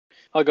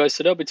Hi guys,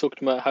 today I'll be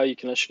talking about how you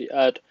can actually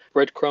add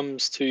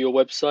breadcrumbs to your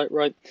website,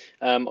 right?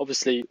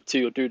 Obviously to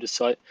your Duda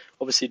site.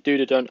 Obviously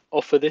Duda don't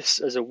offer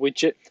this as a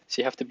widget,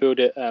 so you have to build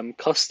it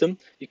custom.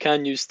 You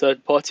can use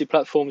third-party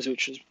platforms,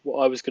 which is what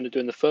I was going to do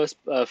in the first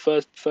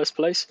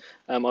place.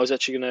 I was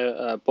actually going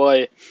to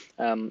buy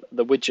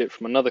the widget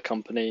from another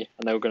company,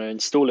 and they were going to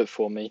install it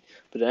for me,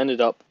 but it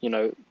ended up,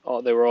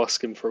 they were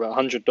asking for about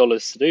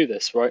 $100 to do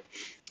this, right?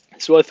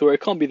 So I thought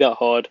it can't be that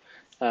hard.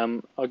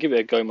 I'll give it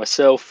a go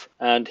myself,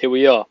 and here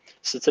we are.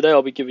 So today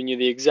I'll be giving you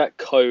the exact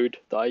code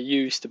that I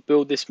used to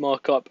build this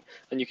markup,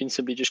 and you can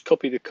simply just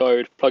copy the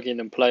code, plug in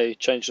and play,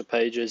 change the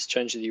pages,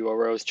 change the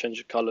URLs, change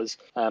the colors,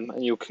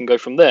 and you can go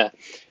from there.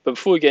 But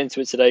before we get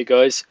into it today,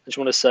 guys, I just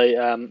want to say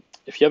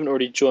if you haven't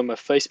already joined my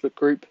Facebook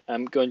group,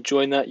 go and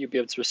join that. You'll be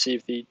able to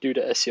receive the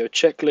Duda SEO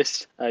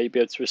checklist. You'll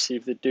be able to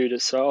receive the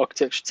Duda site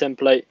architecture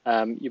template.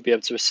 You'll be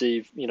able to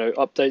receive,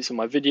 updates on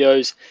my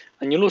videos,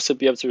 and you'll also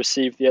be able to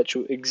receive the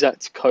actual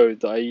exact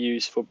code that I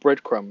use for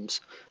breadcrumbs.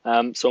 So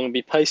I'm going to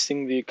be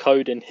pasting the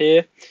code in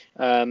here,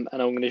 and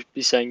I'm going to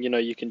be saying,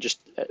 you can just,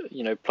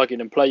 plug in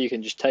and play. You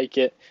can just take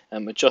it,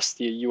 adjust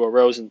the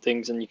URLs and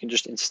things, and you can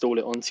just install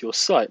it onto your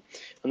site.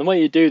 And the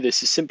way you do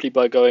this is simply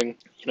by going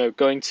to,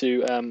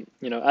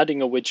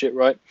 adding a widget,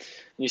 right?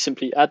 And you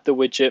simply add the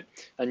widget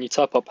and you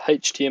type up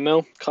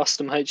HTML,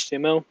 custom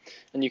HTML,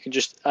 and you can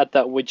just add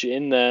that widget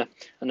in there,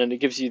 and then it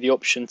gives you the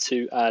option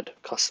to add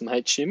custom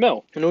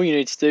HTML. And all you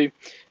need to do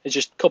is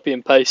just copy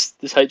and paste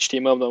this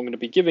HTML that I'm going to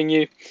be giving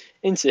you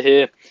into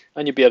here,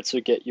 and you'll be able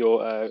to get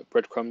your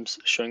breadcrumbs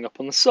showing up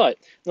on the site.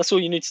 And that's all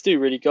you need to do,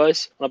 really,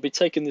 guys. And I'll be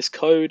taking this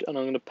code and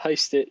I'm going to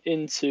paste it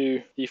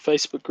into the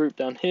Facebook group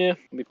down here.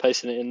 I'll be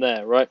pasting it in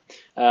there, right?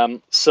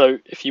 So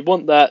if you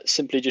want that,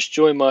 simply just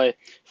join my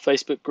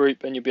Facebook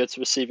group and you'll be able to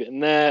receive it in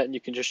there, and you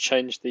can just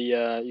change the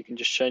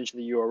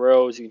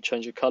URLs, you can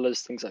change the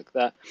colors, things like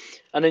that,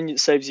 and then it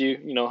saves you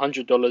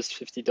 $100,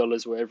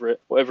 $50,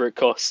 whatever it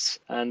costs.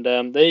 And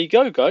there you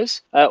go,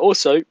 guys.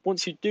 Also,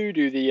 once you do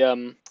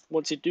the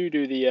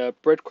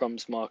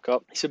breadcrumbs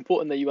markup, it's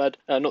important that you add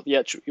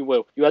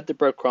you add the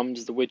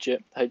breadcrumbs, the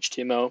widget,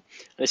 HTML,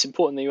 and it's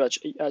important that you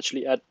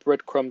actually add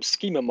breadcrumbs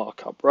schema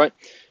markup, right?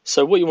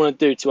 So what you want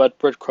to do to add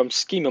breadcrumbs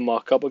schema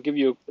markup, I'll give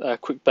you a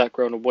quick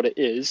background of what it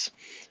is.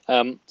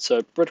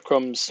 So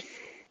breadcrumbs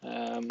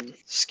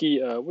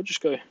we'll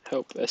just go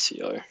help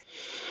SEO.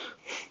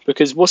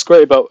 Because what's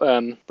great about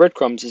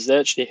breadcrumbs is they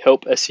actually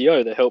help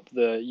SEO. They help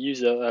the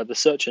user, the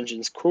search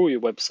engines, crawl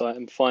your website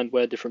and find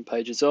where different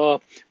pages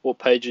are, what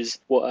pages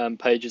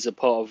are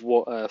part of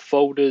what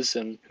folders,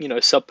 and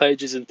sub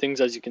pages and things.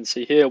 As you can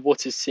see here,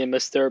 what is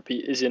CMS therapy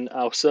is in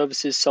our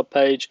services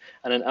subpage,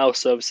 and then our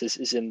services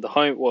is in the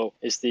home. Well,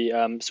 is the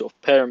sort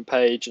of parent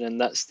page, and then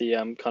that's the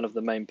kind of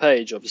the main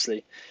page,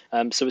 obviously.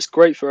 So it's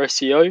great for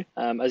SEO.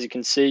 As you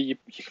can see, you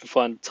can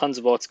find tons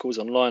of articles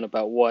online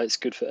about why it's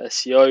good for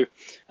SEO.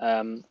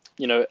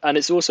 And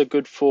it's also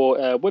good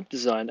for web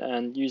design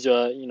and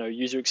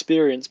user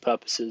experience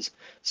purposes.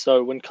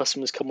 So when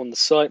customers come on the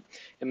site,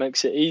 it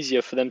makes it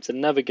easier for them to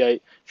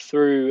navigate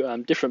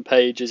through different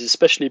pages,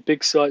 especially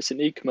big sites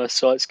and e-commerce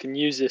sites can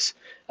use this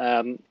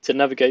to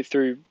navigate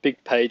through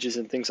big pages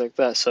and things like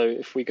that. So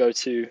if we go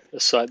to a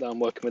site that I'm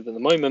working with at the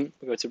moment,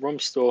 we go to ROM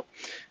Store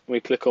and we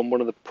click on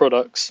one of the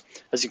products.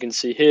 As you can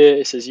see here,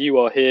 it says you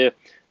are here,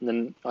 and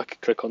then I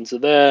could click onto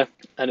there,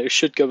 and it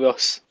should give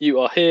us you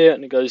are here,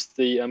 and it goes to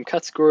the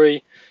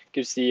category,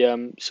 gives the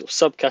sort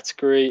of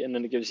subcategory, and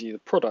then it gives you the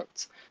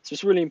product. So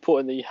it's really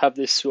important that you have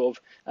this sort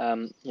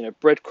of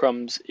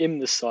breadcrumbs in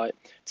the site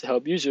to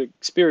help user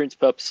experience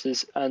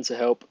purposes and to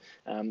help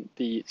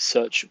the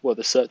search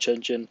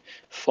engine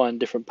find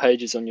different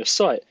pages on your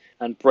site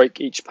and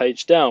break each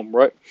page down,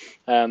 right?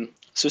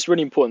 So it's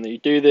really important that you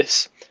do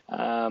this,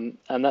 and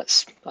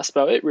that's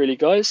about it, really,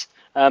 guys.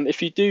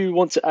 If you do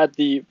want to add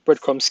the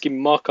breadcrumb schema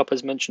markup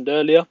as mentioned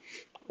earlier,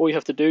 all you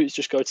have to do is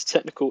just go to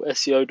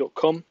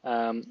technicalseo.com.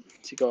 So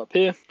you go up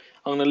here.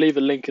 I'm going to leave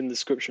a link in the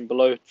description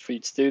below for you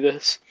to do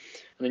this.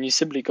 And then you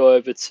simply go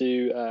over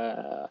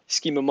to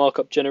schema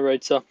markup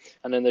generator,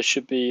 and then there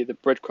should be the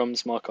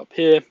breadcrumbs markup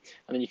here.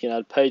 And then you can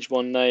add page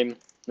one name,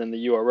 then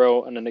the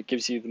URL, and then it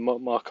gives you the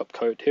markup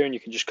code here, and you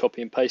can just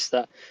copy and paste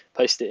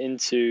it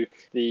into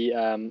the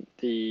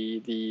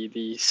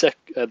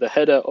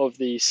header of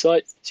the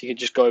site. So you can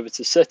just go over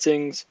to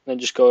settings, then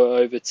just go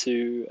over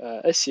to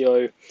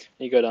SEO, and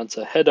you go down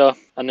to header,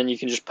 and then you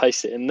can just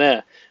paste it in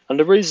there. And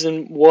the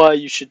reason why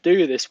you should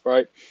do this,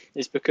 right,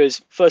 is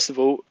because first of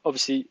all,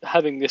 obviously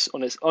having this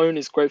on its own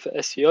is great for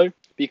SEO,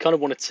 but you kind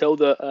of want to tell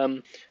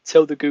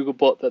the Google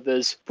bot that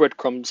there's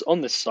breadcrumbs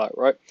on this site,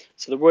 right?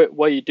 So the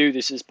way you do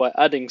this is by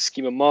adding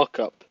schema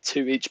markup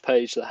to each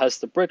page that has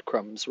the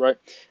breadcrumbs, right?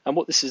 And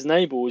what this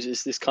enables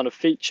is this kind of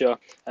feature.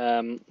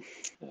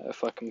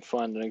 If I can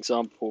find an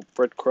example,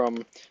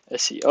 breadcrumb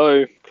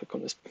SEO, click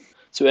on this.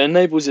 So it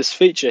enables this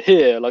feature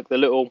here, like the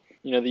little,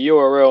 the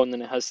URL, and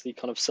then it has the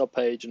kind of sub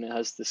page and it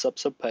has the sub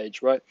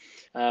page, right?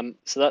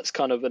 So that's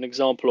kind of an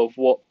example of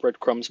what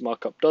breadcrumbs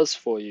markup does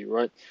for you,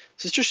 right?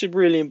 So it's just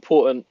really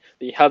important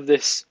that you have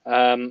this,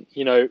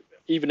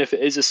 even if it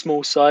is a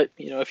small site,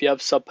 if you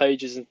have sub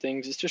pages and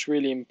things, it's just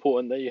really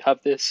important that you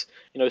have this.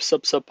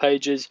 Sub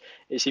pages,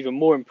 it's even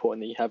more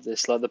important that you have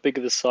this. Like, the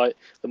bigger the site,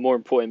 the more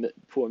important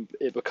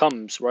it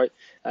becomes, right?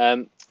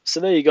 So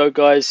there you go,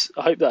 guys.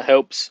 I hope that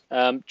helps.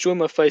 Join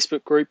my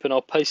Facebook group, and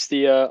I'll paste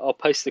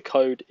the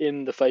code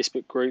in the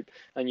Facebook group,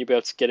 and you'll be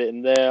able to get it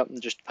in there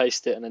and just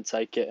paste it and then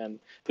take it and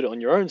put it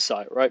on your own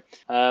site, right?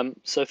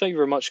 So thank you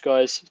very much,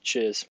 guys. Cheers.